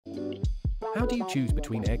How do you choose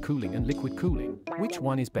between air cooling and liquid cooling? Which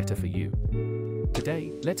one is better for you?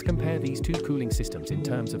 Today, let's compare these two cooling systems in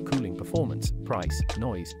terms of cooling performance, price,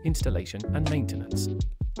 noise, installation, and maintenance.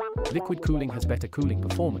 Liquid cooling has better cooling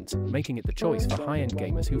performance, making it the choice for high-end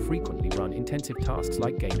gamers who frequently run intensive tasks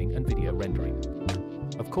like gaming and video rendering.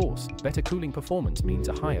 Of course, better cooling performance means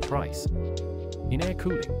a higher price. In air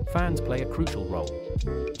cooling, fans play a crucial role.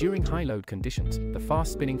 During high-load conditions, the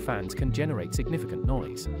fast-spinning fans can generate significant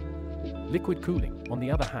noise. Liquid cooling, on the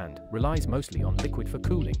other hand, relies mostly on liquid for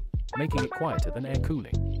cooling, making it quieter than air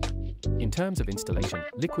cooling. In terms of installation,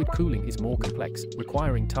 liquid cooling is more complex,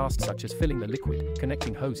 requiring tasks such as filling the liquid,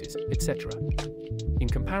 connecting hoses, etc. In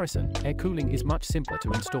comparison, air cooling is much simpler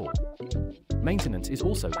to install. Maintenance is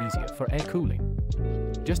also easier for air cooling.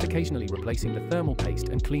 Just occasionally replacing the thermal paste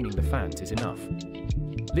and cleaning the fans is enough.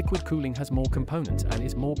 Liquid cooling has more components and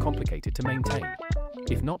is more complicated to maintain.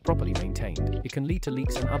 If not properly maintained, it can lead to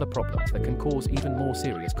leaks and other problems that can cause even more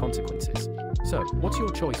serious consequences. So, what's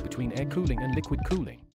your choice between air cooling and liquid cooling?